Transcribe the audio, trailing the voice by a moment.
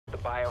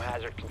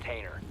biohazard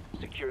container.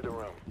 Secure the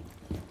room.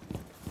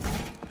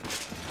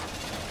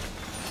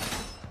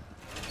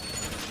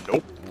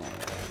 Nope.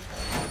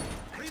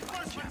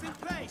 Reinforcements in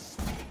place.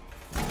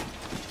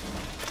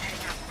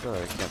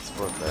 Sorry, I can't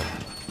support that.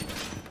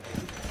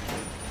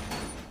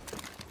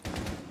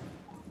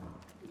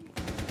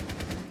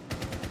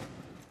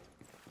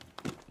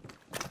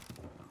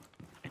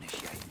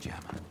 Initiating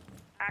jammer.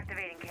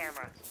 Activating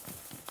camera.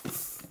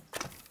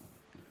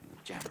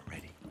 Jammer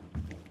ready.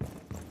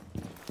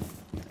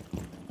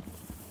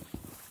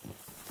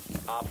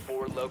 Op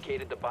 4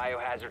 located the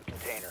biohazard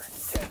container.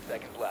 10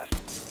 seconds left.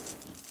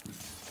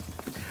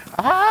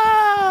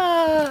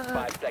 Ah!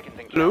 5 seconds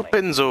and counting.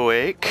 Lupin's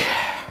awake.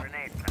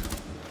 Grenade.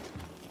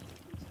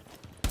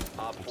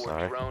 Op 4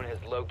 Sorry. drone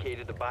has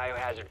located the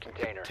biohazard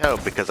container. Tell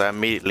because I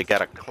immediately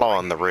got a claw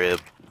in the rib.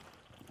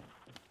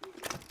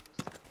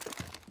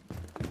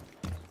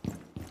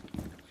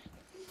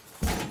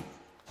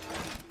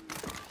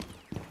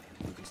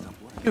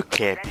 You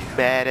can't be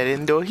mad at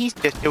Indo. He's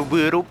just a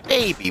little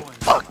baby.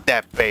 Fuck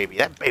that baby.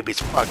 That baby's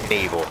fucking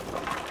evil.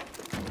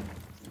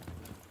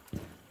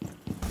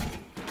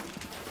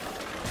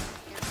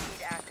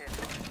 Feed active.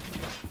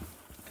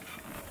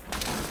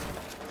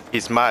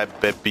 He's my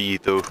baby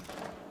though.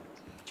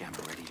 Jammer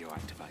ready to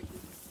activate.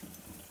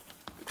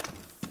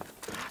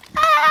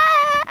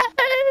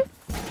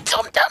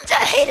 Sometimes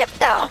I hate him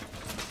though.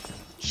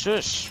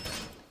 Shush!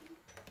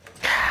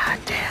 God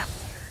damn.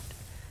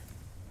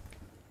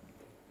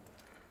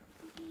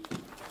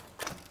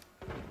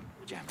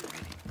 Jammer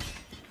ready.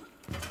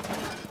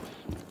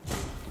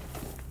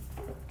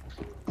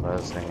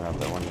 Let's hang out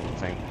that one little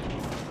thing.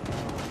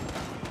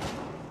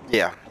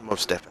 Yeah,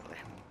 most definitely.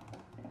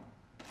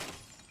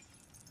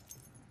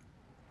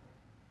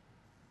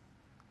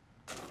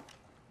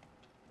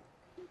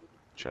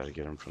 Try to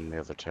get him from the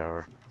other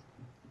tower.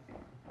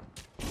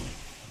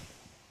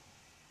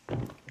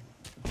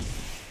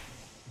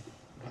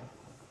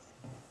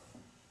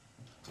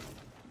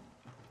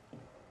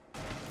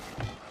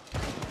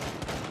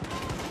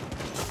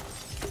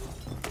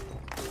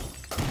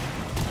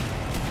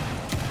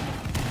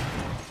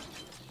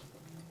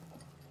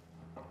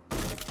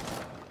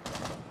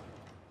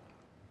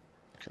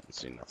 Couldn't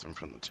see nothing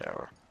from the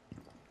tower.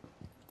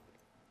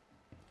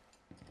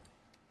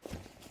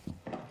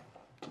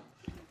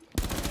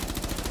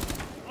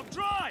 On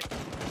drive.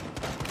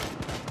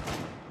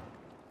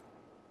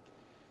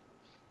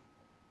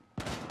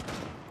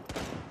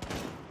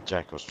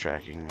 Jack was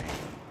tracking me.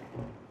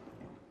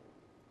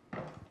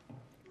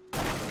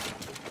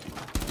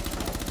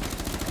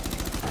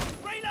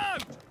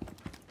 Reload.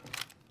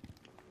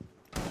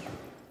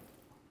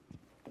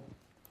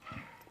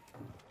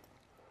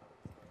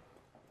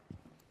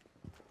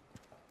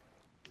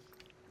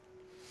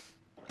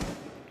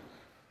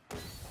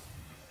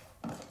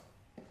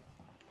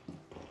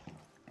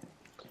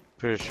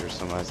 Pretty sure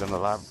somebody's in the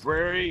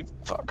library.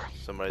 Fuck.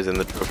 Somebody's in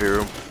the trophy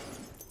room.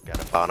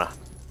 Got a Bana.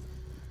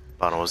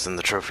 Bana was in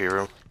the trophy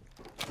room.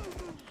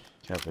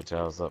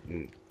 Capital's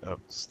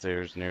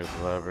upstairs near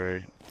the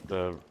library.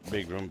 The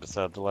big room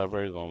beside the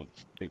library. The one with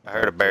the big I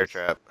heard a bear fireplace.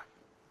 trap.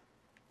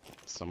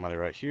 Somebody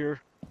right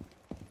here.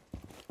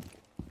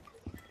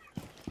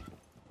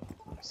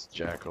 It's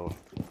Jackal.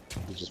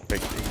 He just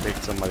picked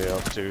somebody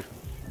else too.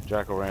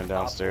 Jackal ran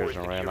downstairs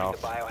and ran off.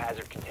 The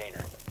biohazard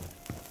container.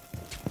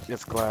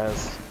 It's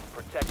glass.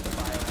 Protect the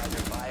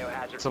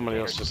biohazard Somebody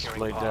else container just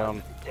securing laid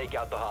bombs. down. Take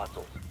out the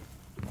hostiles.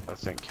 I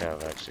think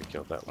Cav actually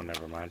killed that one.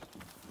 Never mind.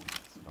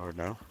 Or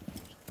no.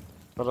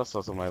 But I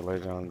saw somebody lay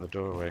down in the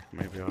doorway.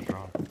 Maybe I was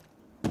wrong.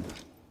 I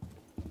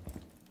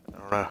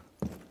don't know.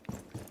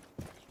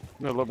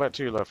 No, look back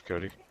to your left,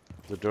 Cody.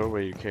 The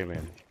doorway you came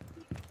in.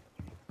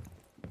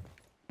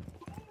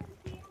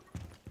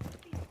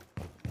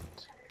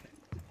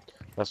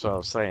 That's what I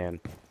was saying.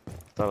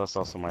 Thought I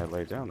saw somebody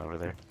lay down over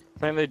there. I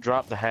think they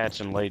dropped the hatch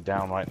and laid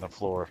down right in the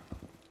floor.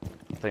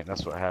 I think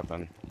that's what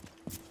happened.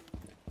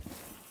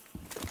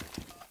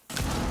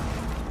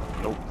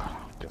 Nope,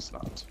 guess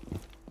not.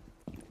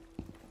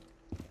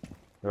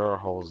 There are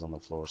holes on the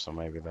floor, so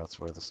maybe that's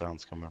where the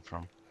sound's coming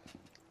from.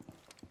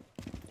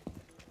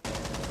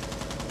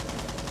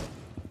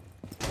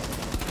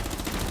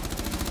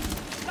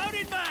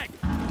 Loading mag.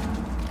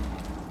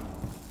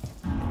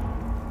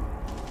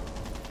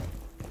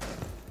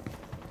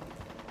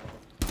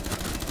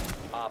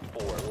 Op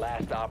 4,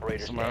 last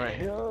operator Somebody right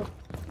standing. here.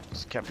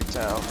 It's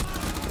Capital.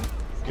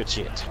 Good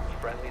shit.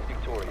 Friendly's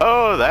victorious.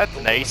 Oh, that's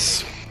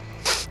nice.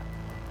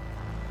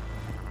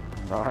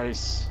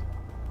 Nice.